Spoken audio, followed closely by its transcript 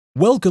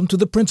Welcome to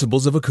the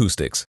Principles of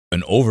Acoustics,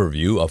 an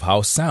overview of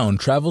how sound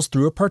travels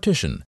through a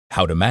partition,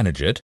 how to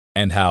manage it,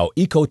 and how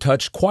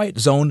EcoTouch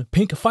QuietZone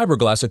pink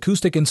fiberglass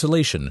acoustic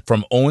insulation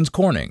from Owens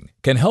Corning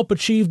can help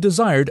achieve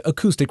desired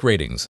acoustic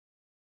ratings.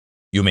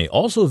 You may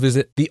also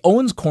visit the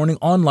Owens Corning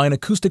online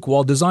acoustic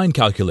wall design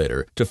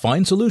calculator to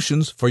find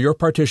solutions for your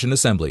partition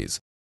assemblies.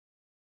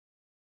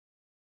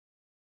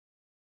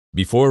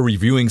 Before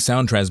reviewing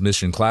sound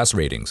transmission class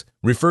ratings,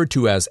 referred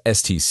to as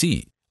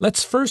STC,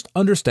 let's first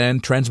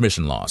understand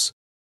transmission loss.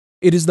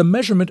 It is the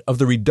measurement of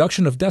the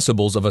reduction of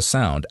decibels of a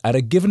sound at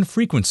a given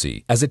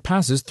frequency as it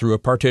passes through a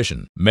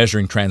partition.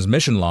 Measuring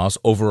transmission loss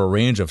over a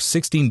range of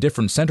 16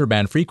 different center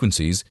band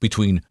frequencies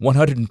between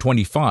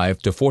 125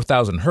 to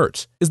 4000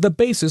 Hz is the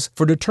basis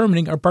for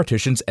determining a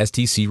partition's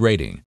STC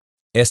rating.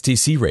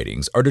 STC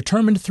ratings are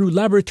determined through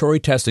laboratory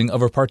testing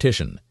of a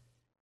partition.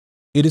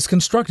 It is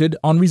constructed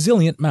on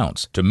resilient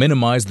mounts to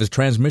minimize the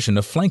transmission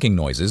of flanking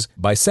noises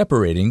by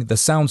separating the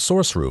sound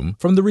source room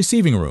from the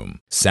receiving room.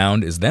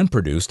 Sound is then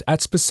produced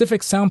at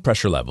specific sound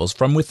pressure levels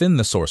from within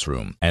the source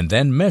room and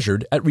then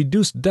measured at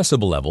reduced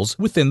decibel levels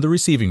within the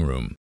receiving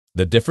room.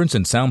 The difference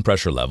in sound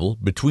pressure level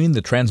between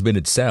the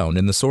transmitted sound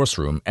in the source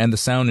room and the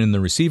sound in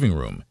the receiving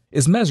room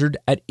is measured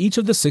at each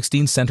of the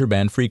 16 center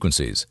band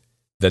frequencies.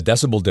 The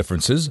decibel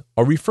differences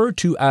are referred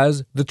to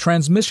as the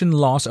transmission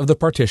loss of the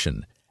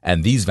partition,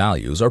 and these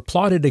values are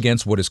plotted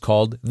against what is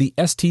called the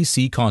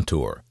STC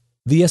contour.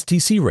 The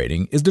STC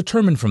rating is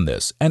determined from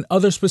this and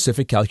other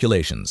specific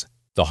calculations.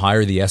 The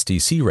higher the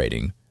STC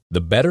rating,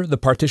 the better the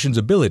partition's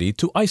ability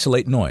to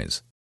isolate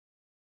noise.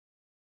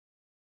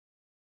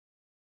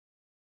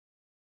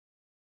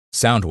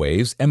 Sound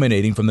waves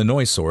emanating from the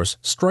noise source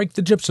strike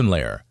the gypsum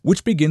layer,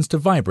 which begins to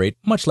vibrate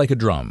much like a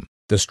drum.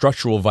 The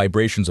structural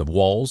vibrations of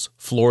walls,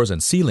 floors,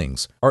 and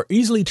ceilings are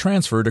easily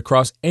transferred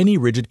across any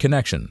rigid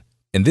connection.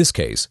 In this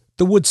case,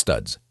 the wood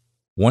studs.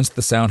 Once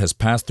the sound has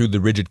passed through the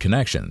rigid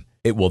connection,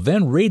 it will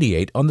then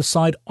radiate on the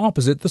side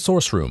opposite the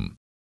source room.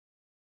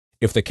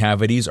 If the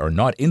cavities are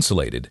not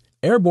insulated,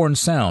 airborne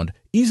sound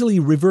easily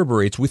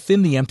reverberates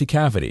within the empty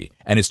cavity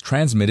and is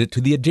transmitted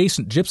to the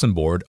adjacent gypsum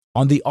board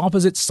on the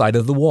opposite side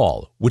of the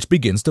wall, which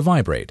begins to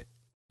vibrate.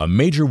 A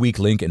major weak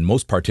link in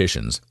most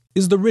partitions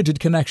is the rigid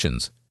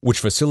connections, which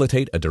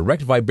facilitate a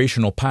direct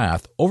vibrational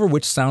path over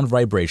which sound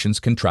vibrations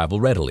can travel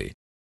readily.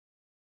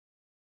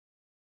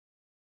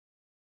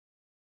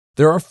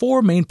 There are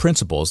four main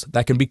principles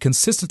that can be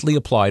consistently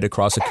applied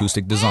across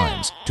acoustic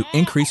designs to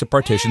increase a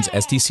partition's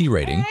STC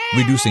rating,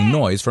 reducing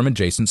noise from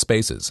adjacent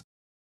spaces.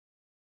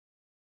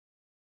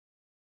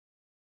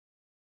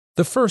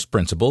 The first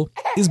principle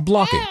is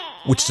blocking,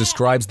 which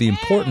describes the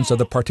importance of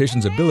the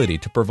partition's ability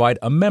to provide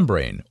a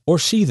membrane or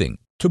sheathing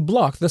to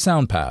block the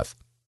sound path.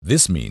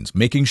 This means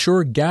making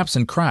sure gaps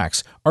and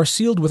cracks are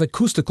sealed with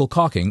acoustical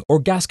caulking or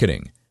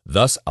gasketing,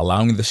 thus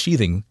allowing the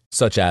sheathing,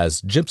 such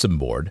as gypsum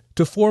board,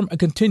 to form a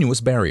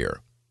continuous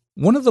barrier.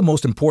 One of the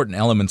most important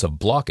elements of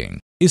blocking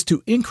is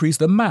to increase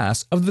the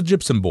mass of the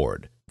gypsum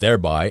board,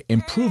 thereby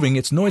improving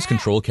its noise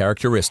control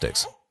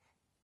characteristics.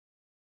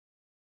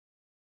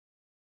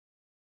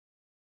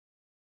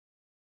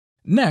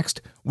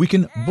 Next, we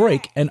can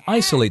break and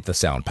isolate the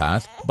sound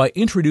path by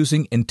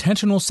introducing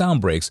intentional sound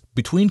breaks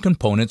between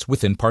components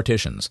within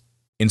partitions.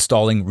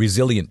 Installing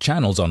resilient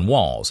channels on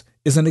walls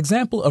is an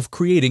example of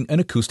creating an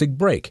acoustic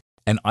break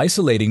and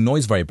isolating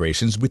noise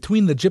vibrations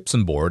between the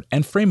gypsum board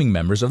and framing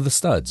members of the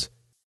studs.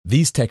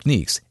 These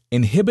techniques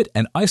inhibit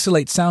and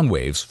isolate sound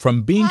waves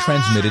from being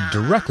transmitted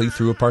directly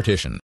through a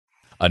partition.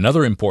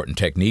 Another important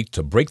technique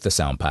to break the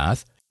sound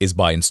path is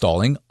by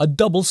installing a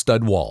double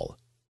stud wall,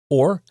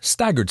 or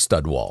staggered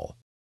stud wall.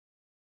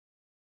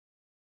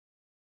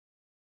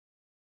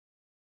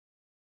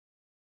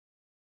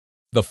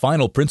 The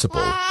final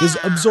principle is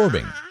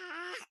absorbing,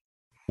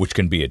 which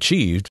can be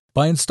achieved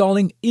by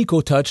installing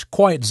EcoTouch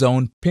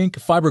QuietZone pink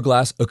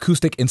fiberglass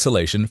acoustic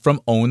insulation from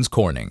Owens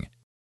Corning.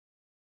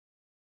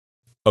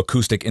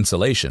 Acoustic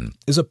insulation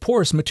is a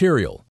porous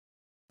material,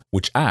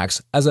 which acts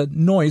as a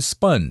noise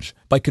sponge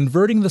by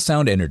converting the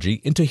sound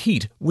energy into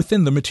heat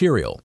within the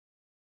material.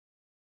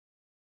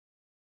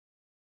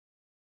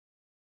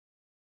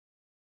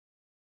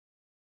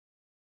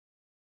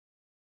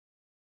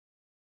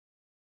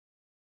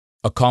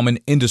 A common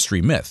industry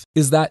myth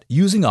is that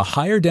using a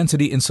higher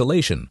density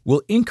insulation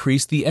will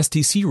increase the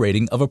STC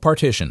rating of a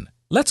partition.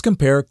 Let's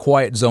compare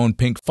QuietZone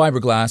pink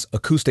fiberglass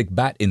acoustic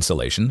batt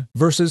insulation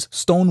versus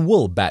stone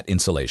wool batt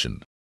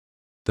insulation.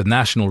 The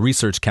National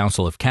Research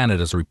Council of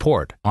Canada's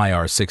report,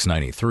 IR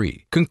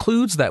 693,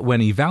 concludes that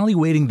when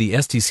evaluating the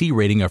STC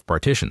rating of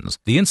partitions,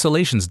 the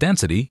insulation's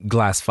density,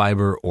 glass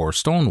fiber or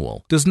stone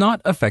wool, does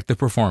not affect the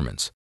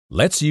performance.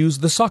 Let's use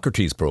the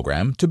Socrates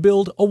program to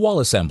build a wall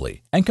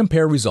assembly and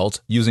compare results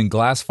using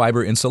glass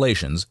fiber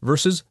insulations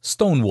versus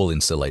stone wool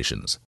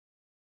insulations.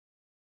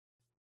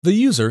 The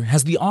user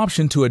has the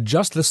option to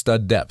adjust the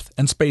stud depth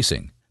and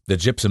spacing, the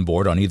gypsum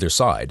board on either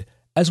side,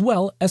 as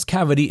well as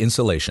cavity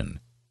insulation.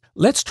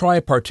 Let's try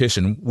a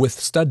partition with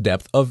stud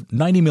depth of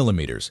 90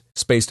 mm,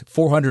 spaced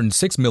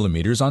 406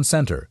 mm on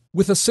center,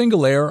 with a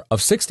single layer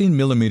of 16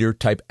 mm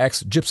Type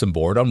X gypsum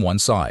board on one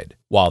side,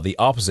 while the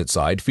opposite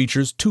side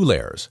features 2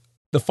 layers.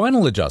 The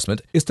final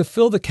adjustment is to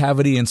fill the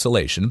cavity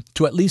insulation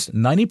to at least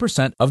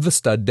 90% of the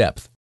stud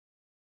depth.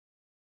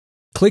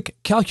 Click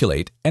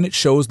Calculate and it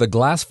shows the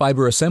glass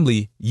fiber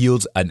assembly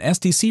yields an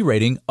STC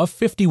rating of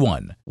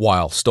 51,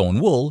 while stone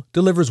wool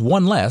delivers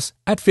 1 less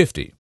at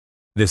 50.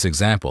 This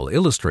example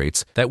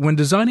illustrates that when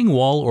designing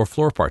wall or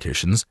floor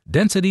partitions,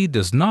 density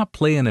does not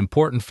play an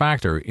important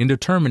factor in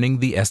determining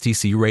the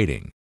STC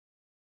rating.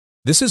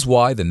 This is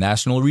why the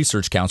National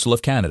Research Council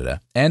of Canada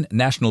and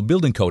National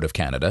Building Code of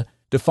Canada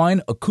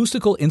define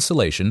acoustical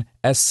insulation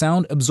as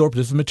sound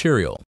absorptive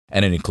material,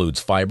 and it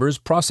includes fibers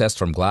processed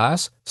from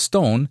glass,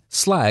 stone,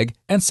 slag,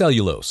 and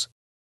cellulose.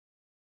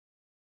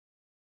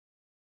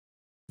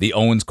 The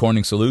Owens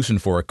Corning solution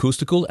for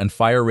acoustical and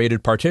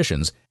fire-rated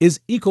partitions is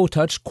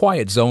EcoTouch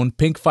QuietZone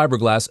Pink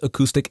Fiberglass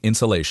Acoustic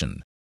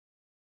Insulation.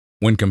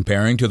 When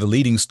comparing to the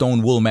leading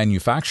stone wool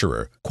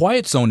manufacturer,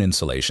 QuietZone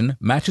insulation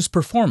matches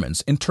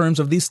performance in terms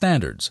of these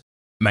standards.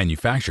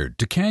 Manufactured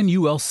to CAN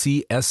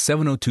ULC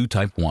S702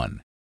 Type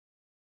 1.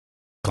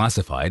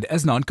 Classified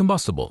as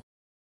non-combustible.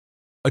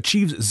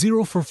 Achieves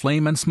 0 for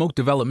flame and smoke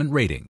development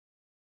rating.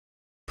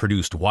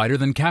 Produced wider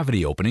than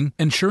cavity opening,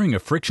 ensuring a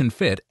friction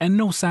fit and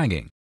no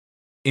sagging.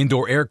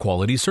 Indoor air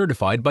quality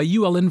certified by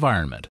UL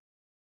Environment.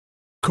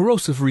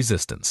 Corrosive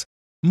resistance.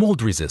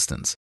 Mold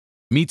resistance.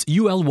 Meets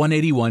UL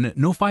 181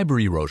 no fiber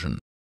erosion.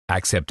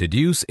 Accepted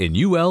use in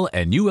UL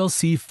and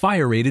ULC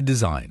fire-rated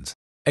designs.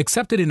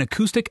 Accepted in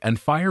acoustic and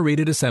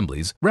fire-rated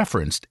assemblies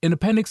referenced in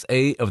Appendix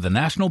A of the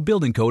National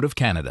Building Code of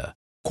Canada.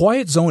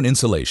 QuietZone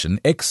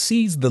insulation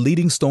exceeds the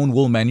leading stone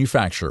wool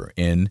manufacturer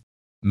in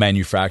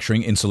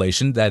manufacturing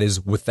insulation that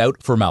is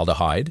without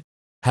formaldehyde,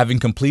 having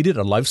completed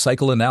a life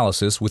cycle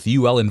analysis with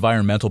UL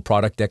Environmental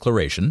Product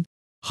Declaration,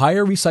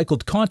 higher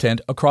recycled content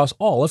across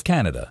all of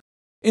Canada.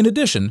 In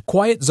addition,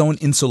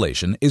 QuietZone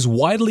insulation is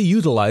widely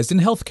utilized in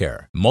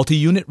healthcare,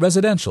 multi-unit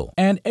residential,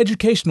 and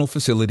educational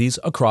facilities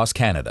across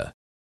Canada.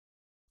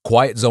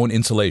 QuietZone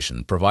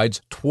insulation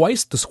provides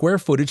twice the square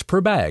footage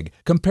per bag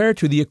compared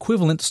to the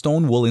equivalent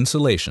stone wool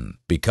insulation.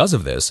 Because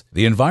of this,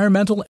 the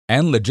environmental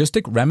and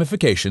logistic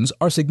ramifications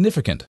are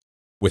significant.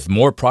 With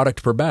more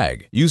product per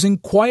bag, using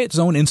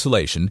QuietZone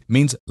insulation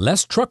means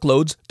less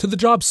truckloads to the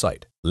job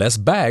site, less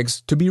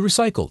bags to be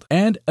recycled,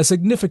 and a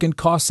significant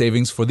cost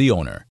savings for the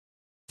owner.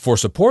 For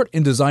support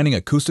in designing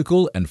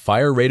acoustical and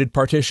fire-rated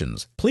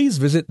partitions, please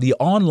visit the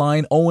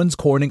online Owens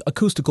Corning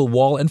Acoustical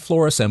Wall and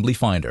Floor Assembly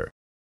Finder.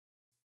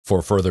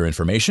 For further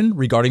information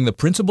regarding the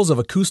Principles of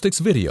Acoustics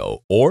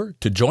video or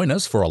to join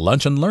us for a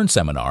Lunch and Learn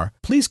seminar,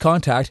 please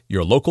contact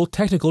your local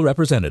technical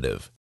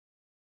representative.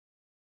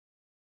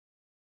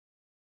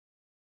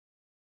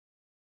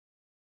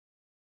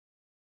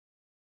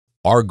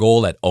 Our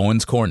goal at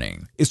Owens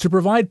Corning is to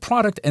provide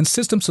product and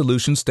system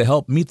solutions to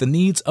help meet the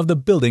needs of the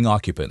building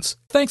occupants.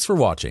 Thanks for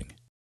watching.